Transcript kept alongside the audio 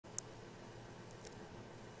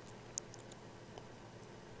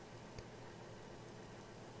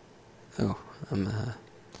Oh,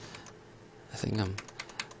 I think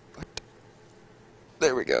what?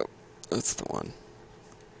 There we go. That's the one.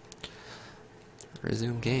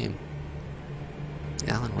 Resume game.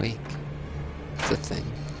 Alan Wake. It's a thing.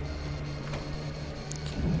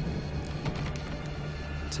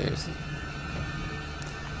 Seriously.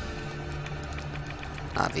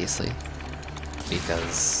 Obviously.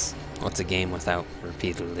 Because what's a game without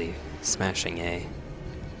repeatedly smashing A?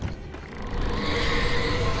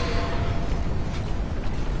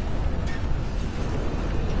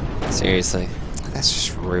 Seriously. That's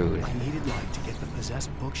just rude. I needed light to get the possessed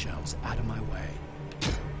bookshelves out of my way.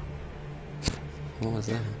 What was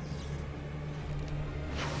that?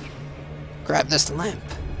 Grab this lamp!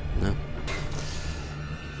 No.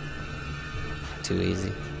 Too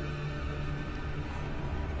easy.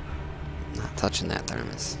 Not touching that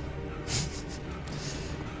thermos.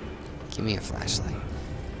 Give me a flashlight.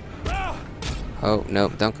 Oh,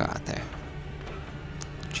 nope, don't go out there.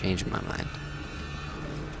 Changing my mind.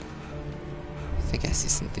 I think I see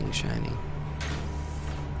something shining.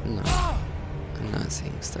 No. I'm not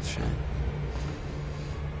seeing stuff shine.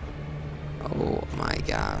 Oh my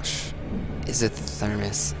gosh. Is it the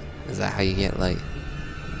thermos? Is that how you get light?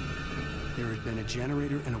 There had been a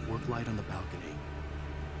generator and a work light on the balcony.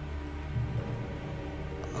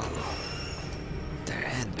 Oh. There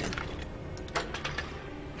had been.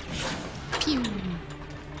 Pew!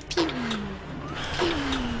 Pew! Pew!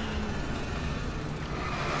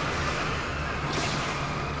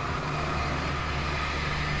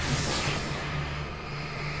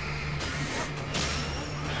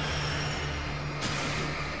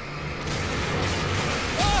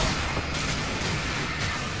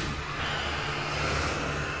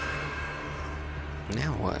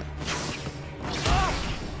 Now what?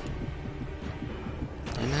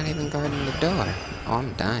 They're not even guarding the door. Oh,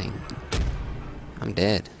 I'm dying. I'm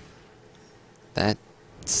dead. That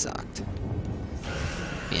sucked.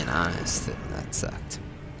 Being honest, that sucked.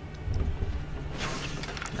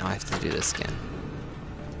 Now I have to do this again.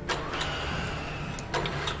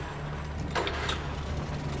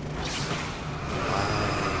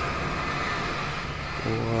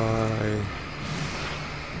 Why?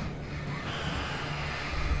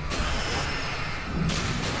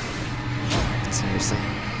 Seriously?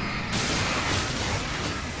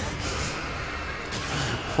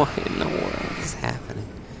 What in the world is happening?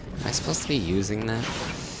 Am I supposed to be using that?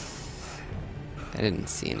 I didn't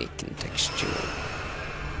see any contextual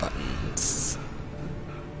buttons.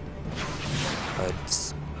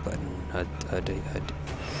 HUDs. Button. HUD.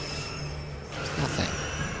 Nothing.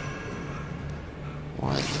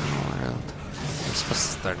 What in the world? I'm supposed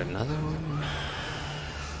to start another one?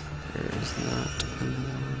 There's not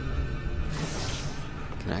another one.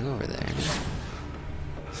 Can I go over there?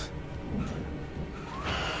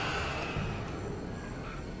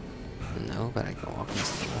 No, but I can walk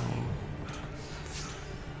against the wall.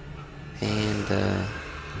 And,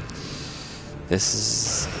 this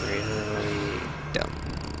is really dumb.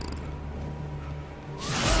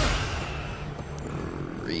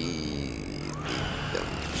 Really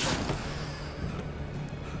dumb.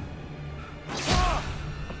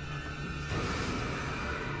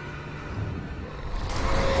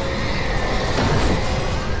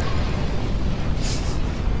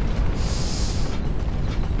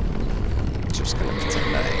 Just gonna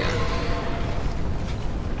pretend I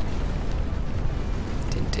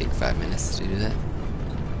didn't take 5 minutes to do that.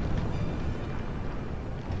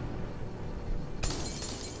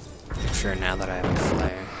 I'm sure now that I have a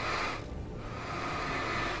flare.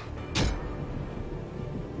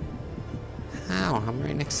 How? I'm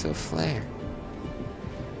right next to a flare.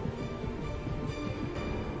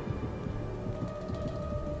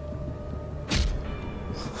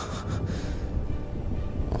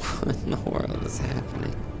 What in the world is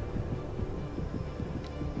happening?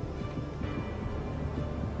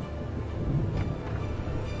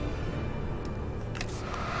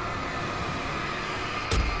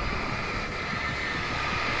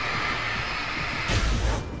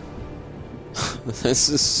 This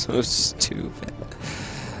is so stupid.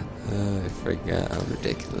 I forgot how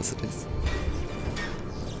ridiculous it is.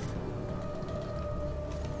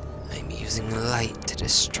 I'm using the light to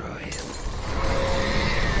destroy it.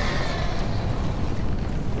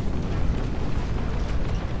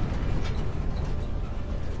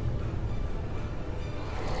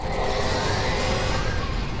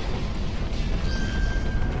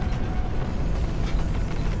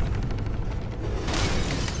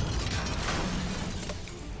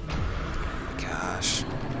 Gosh.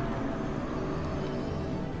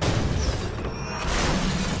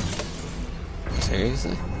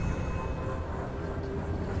 Seriously?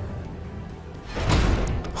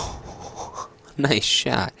 Nice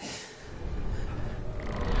shot.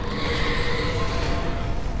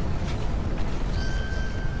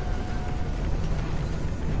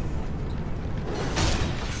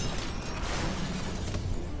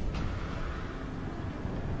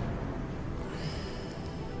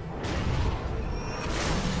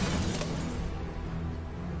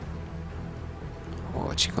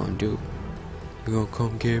 What you gonna do? You gonna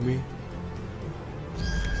come get me?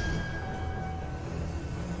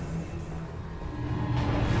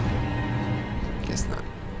 Guess not.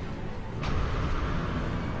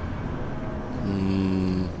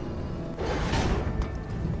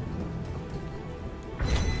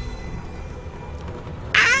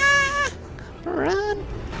 Run!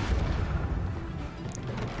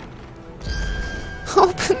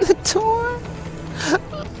 Open the door!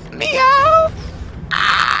 Meow!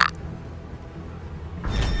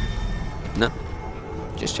 No.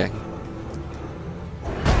 Just checking.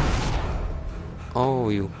 Oh,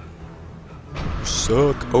 you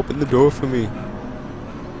suck. Open the door for me.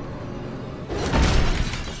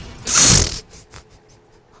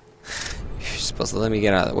 You're supposed to let me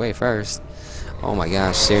get out of the way first. Oh my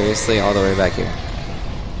gosh, seriously? All the way back here.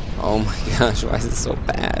 Oh my gosh, why is it so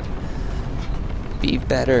bad? Be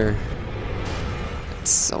better. It's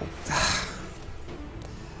so...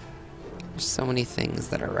 There's so many things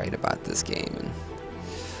that are right about this game, and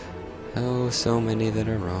oh, so many that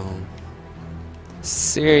are wrong.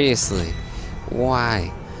 Seriously,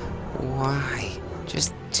 why? Why?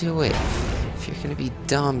 Just do it. If you're gonna be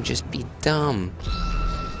dumb, just be dumb.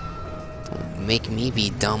 Don't make me be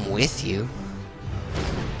dumb with you.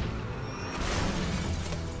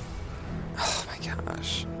 Oh my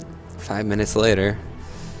gosh. 5 minutes later.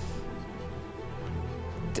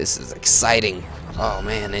 This is exciting. Oh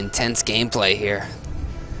man, intense gameplay here.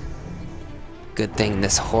 Good thing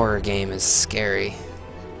this horror game is scary.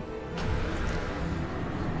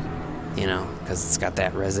 You know, because it's got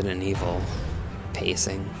that Resident Evil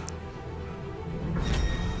pacing.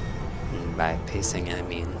 And by pacing, I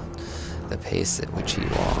mean the pace at which he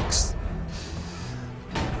walks.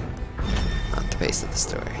 Not the pace of the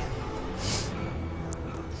story.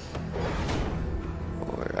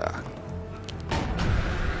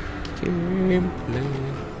 Gameplay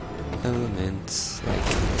elements, like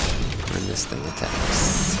when this thing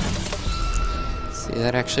attacks. See,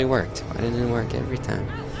 that actually worked. Why didn't it work every time?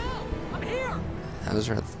 That was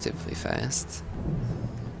relatively fast.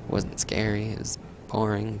 Wasn't scary, it was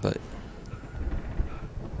boring, but...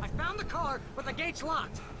 I found the car, but the gate's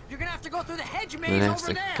locked. You're gonna have to go through the hedge maze I'm gonna have over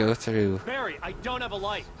to there. go through... Barry, I don't have a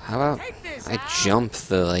light. How about Take this, I Al. jump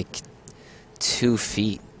the, like, 2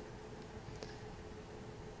 feet?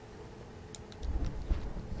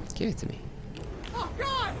 Give it to me. Oh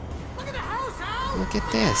God! Look at the house, Al! Look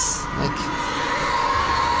at this. Like...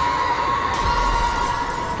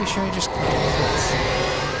 Pretty sure I just climbed the fence.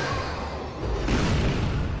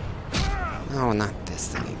 Oh, not this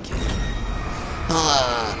thing again.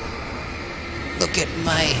 Look at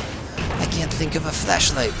my... I can't think of a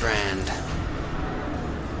flashlight brand.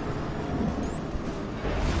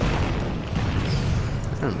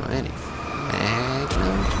 I don't know any.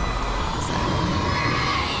 Magnum? Is that...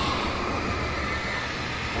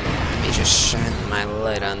 Let me just shine my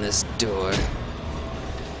light on this door.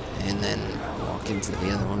 And then walk into the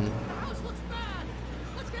other one.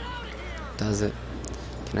 Does it?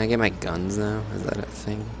 Can I get my guns now? Is that a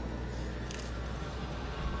thing?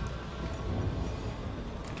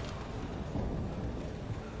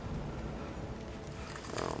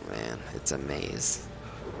 Oh man, it's a maze.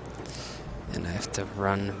 And I have to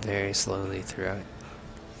run very slowly throughout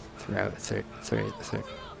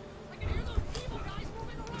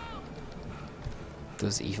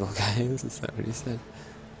those evil guys? Is that what he said?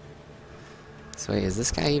 So wait, is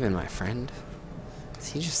this guy even my friend? Is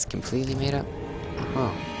he just completely made up? Oh.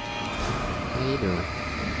 How you doing?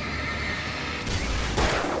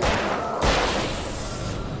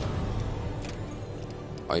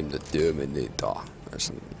 I'm the Terminator, or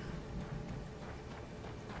something.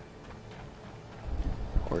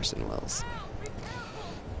 Orson Welles.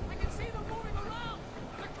 I can see them moving around.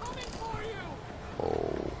 They're coming for you.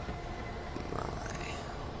 Oh my.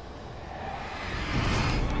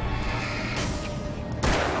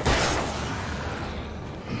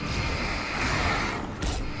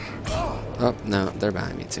 Oh, no, they're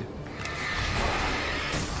behind me too.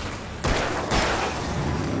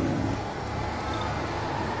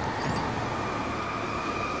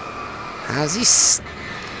 How's he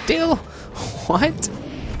still? What?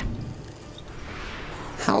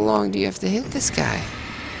 How long do you have to hit this guy?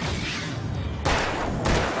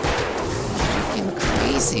 Freaking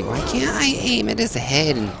crazy. Why can't I aim at his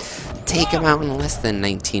head and take him out in less than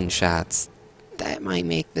 19 shots. That might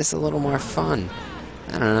make this a little more fun.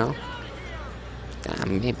 I don't know.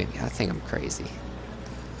 Maybe I think I'm crazy.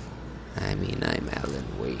 I mean, I'm Alan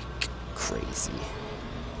Wake crazy.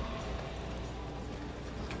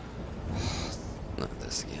 Not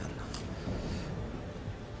this again.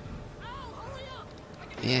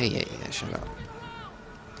 Yeah, shut up.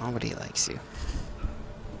 Nobody likes you.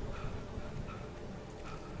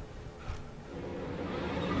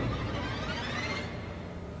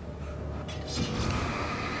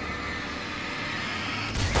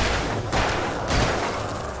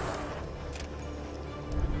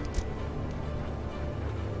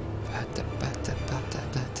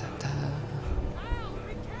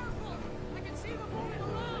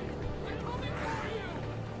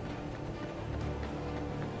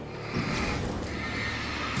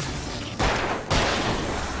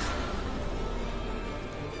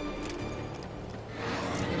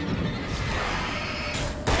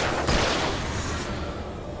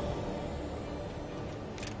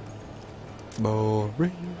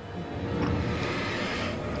 Boring.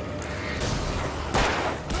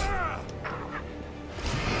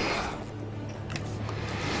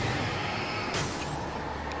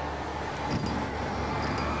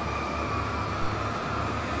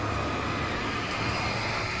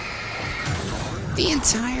 The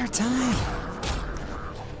entire time.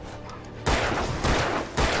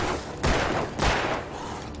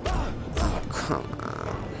 Oh, come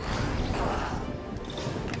on.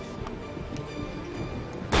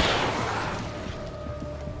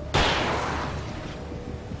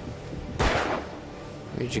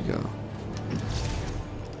 Where'd you go?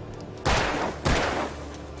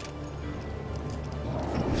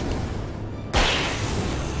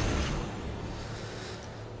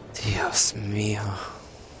 Dios mío.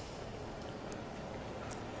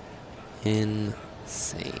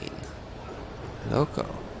 Insane. Loco.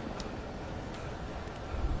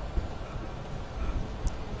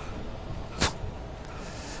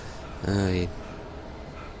 Ay.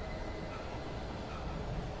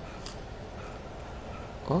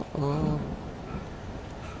 Uh-oh.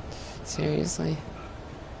 Seriously?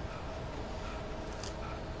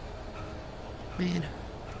 Man,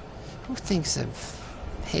 who thinks a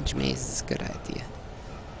hedge maze is a good idea?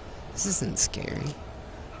 This isn't scary.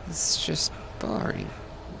 This is just boring.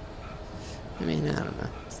 I mean, I don't know.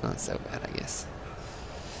 It's not so bad, I guess.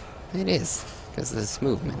 It is, because of this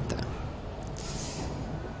movement, though.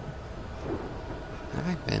 Have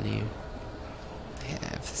I been here? I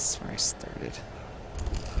have. This is where I started.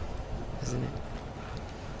 Isn't it?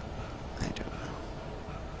 I don't know.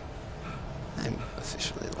 I'm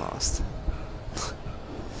officially lost.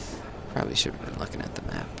 Probably should have been looking at the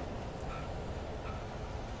map.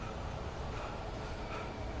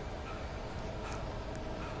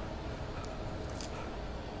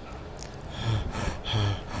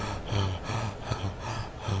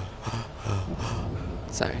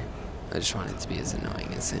 Sorry, I just wanted to be as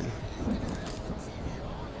annoying as him.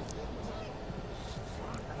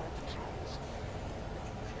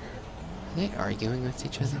 Are they arguing with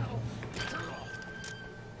each other?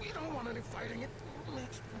 We don't want any fighting. It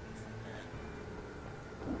makes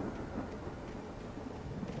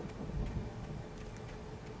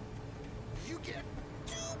you get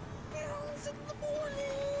 2 pills in the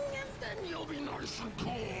morning, and then you'll be nice and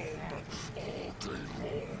calm all day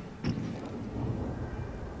long.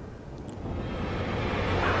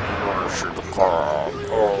 Nice and calm.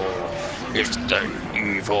 Oh, it's the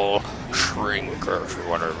evil shrink or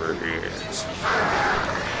whatever he is.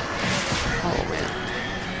 Oh man.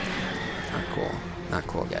 Not cool. Not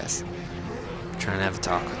cool, guys. I'm trying to have a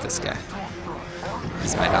talk with this guy.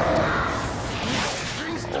 He's my doctor.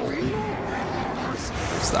 Oh. I'm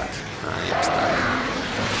stuck. I am stuck.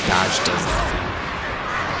 Dodge does nothing.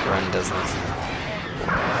 Run does nothing.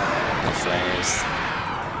 No flares.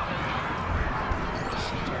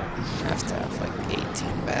 I have to have like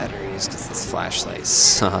 18 batteries because this flashlight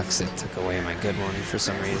sucks. It took away my good one for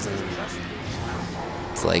some reason.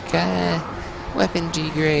 It's like, weapon G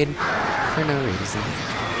grade for no reason.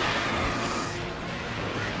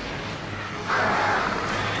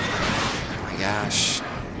 Oh my gosh.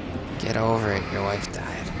 Get over it, your wife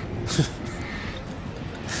died.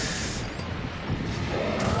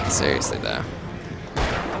 Seriously though.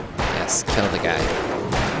 Yes, kill the guy.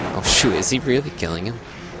 Oh shoot, is he really killing him?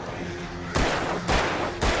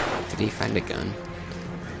 Did he find a gun?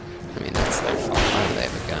 I mean, that's their fault. Why do they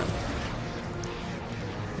have a gun?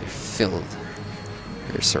 You're filled.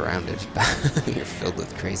 You're surrounded by... You're filled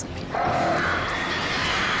with crazy people.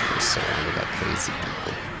 You're surrounded by crazy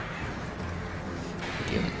people.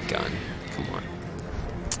 You have a gun. Come on.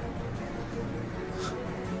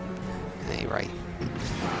 right.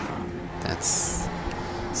 That's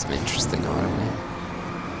some interesting armor.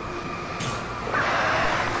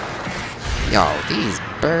 Yo, these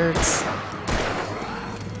birds.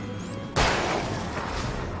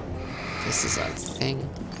 This is a thing.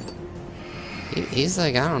 He's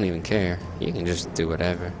like, I don't even care. You can just do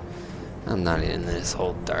whatever. I'm not in this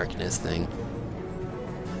whole darkness thing.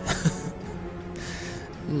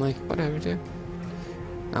 I'm like, whatever, dude.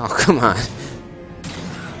 Oh, come on.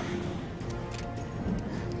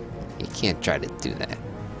 You can't try to do that.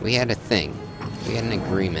 We had a thing. We had an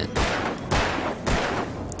agreement.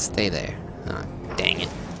 Stay there. Oh, dang it.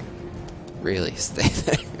 Really, stay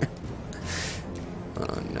there.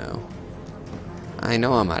 Oh, no. I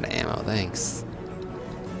know I'm out of ammo, thanks.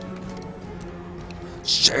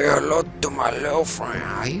 Say hello to my little friend.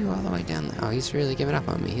 Are you all the way down there? Oh, he's really giving up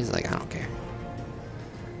on me. He's like, I don't care.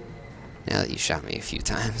 Now that you shot me a few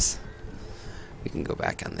times, we can go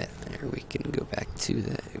back on that. Or we can go back to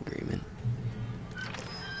that agreement.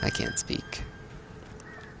 I can't speak.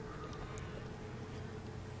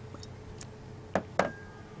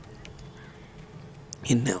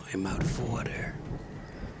 And now I'm out of water.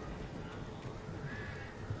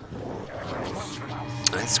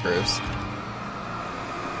 That's gross.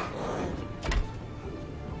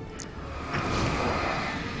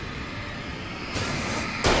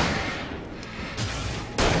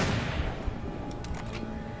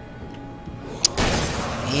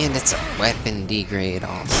 And it's a weapon degrade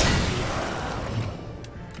also.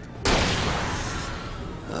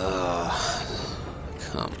 Oh,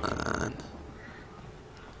 come on.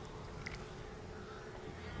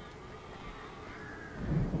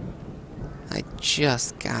 I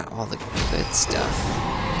just got all the good stuff.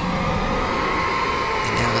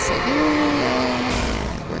 And now it's like,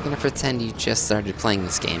 yeah, we're gonna pretend you just started playing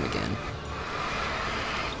this game again.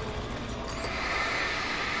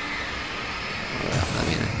 Well, I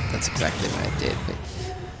mean, that's exactly what I did, but,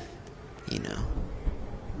 you know,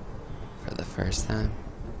 for the first time,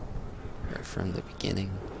 or from the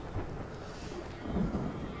beginning.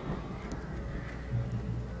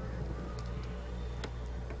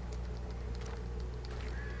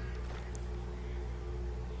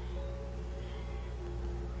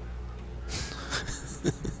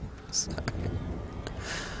 Sorry.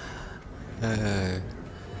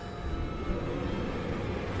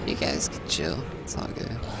 You guys can chill. It's all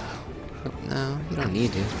good. Oh, no, you don't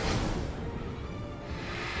need to.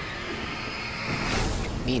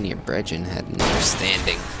 Me and your brethren had an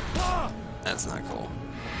understanding. That's not cool.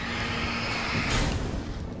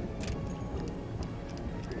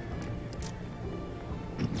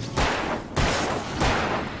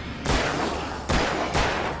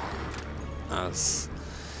 That was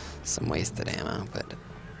some wasted ammo, but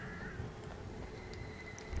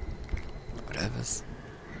whatever's.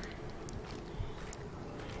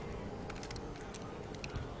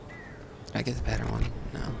 Did I get the better one?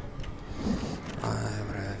 No. Why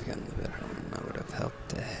would I have gotten the better one? I would have helped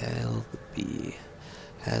to held B.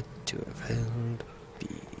 Had to have held B.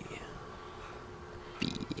 B.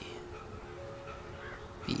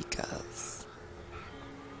 Because.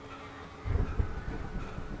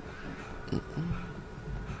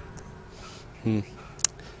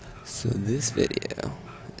 So this video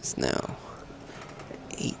is now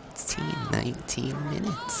 19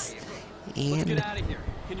 minutes. And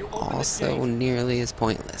also nearly as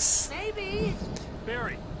pointless.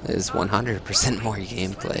 There's 100% more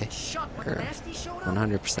gameplay. Or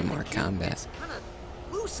 100% more combat.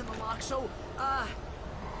 I'll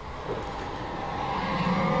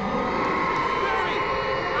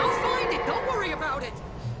find it. Don't worry about it.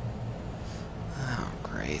 Oh,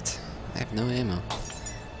 great. I have no ammo.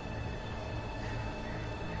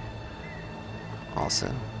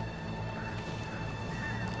 Also,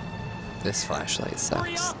 this flashlight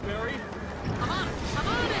sucks.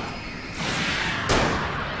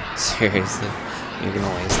 Seriously, you're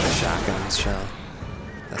gonna waste the shotgun shell?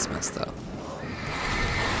 That's messed up.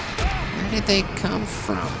 Where did they come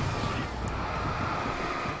from?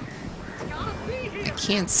 I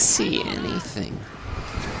can't see anything.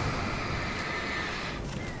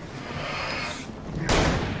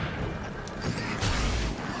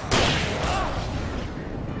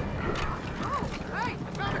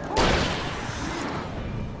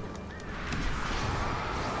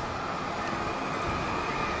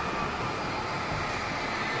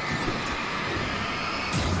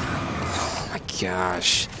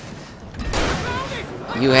 Gosh,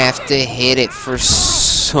 you have to hit it for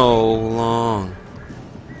so long.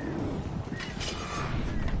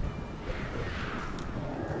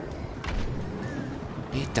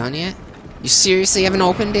 Are you done yet? You seriously haven't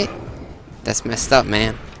opened it? That's messed up,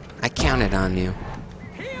 man. I counted on you.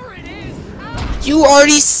 Here it is! Ah! You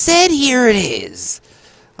already said here it is!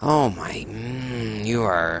 Oh my... you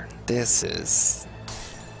are... This is...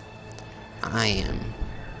 I am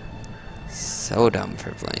so dumb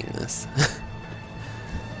for playing this.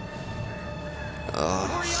 Oh.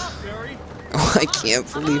 Hurry up, Barry! Oh, I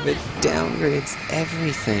can't believe it downgrades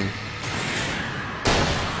everything.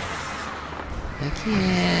 Like,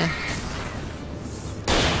 yeah.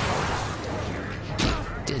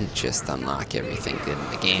 Didn't just unlock everything good in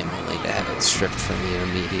the game, only to have it stripped from you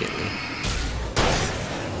immediately.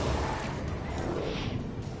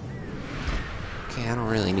 Okay, I don't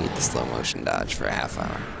really need the slow motion dodge for a half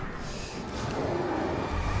hour.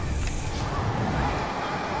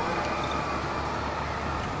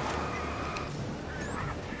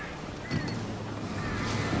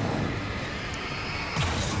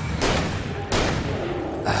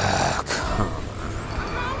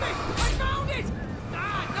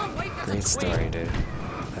 Great story, dude.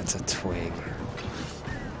 That's a twig.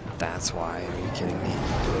 That's why. Are you kidding me?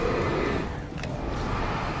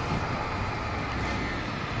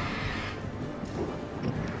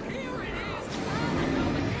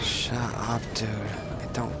 Shut up, dude. I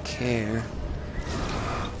don't care.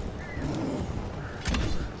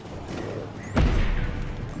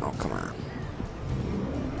 Oh, come on.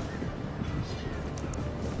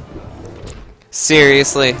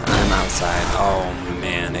 Seriously? I'm outside. Oh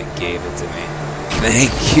man, it gave it to me.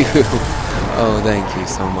 Thank you. Oh, thank you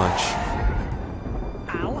so much.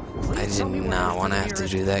 Al, I did not want to have to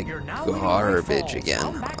do that garbage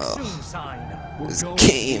again. Oh, this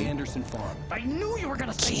game. I knew you were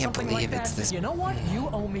gonna say Can't something believe like it's that. this. You know what? You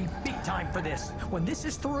owe me big time for this. When this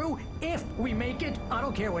is through, if we make it, I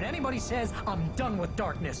don't care what anybody says, I'm done with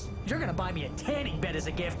darkness. You're gonna buy me a tanning bed as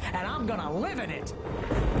a gift, and I'm gonna live in it.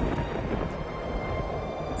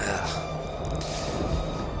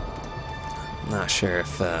 Not sure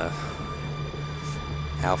if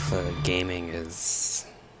Alpha Gaming is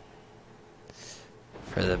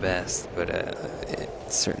for the best, but it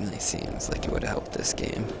certainly seems like it would have helped this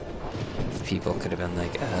game. If people could have been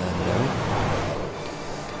like, no.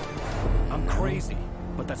 I'm crazy,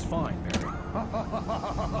 but that's fine, Barry.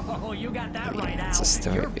 Oh, you got that right, Al. It's a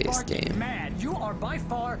story-based You're game. mad. You are by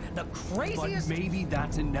far the craziest. But maybe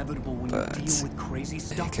that's inevitable when But you deal with crazy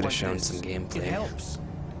stuff could have like shown this. some gameplay. It helps.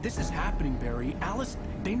 This is happening, Barry. Alice,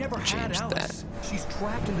 they never had Changed Alice. She's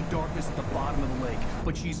trapped in the darkness at the bottom of the lake,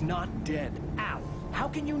 but she's not dead. Al, how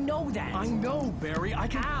can you know that? I know, Barry. I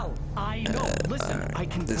can. Al, I know. Listen, I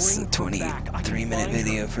can This is a bring her back. I can 23-minute find her.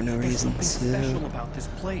 video for no There's reason, something so special about this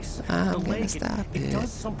place. I'm the gonna lake, stop it it.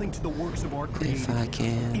 does something to the works of art created. if I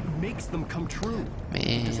can. It makes them come true.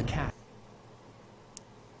 Man. Does a cat.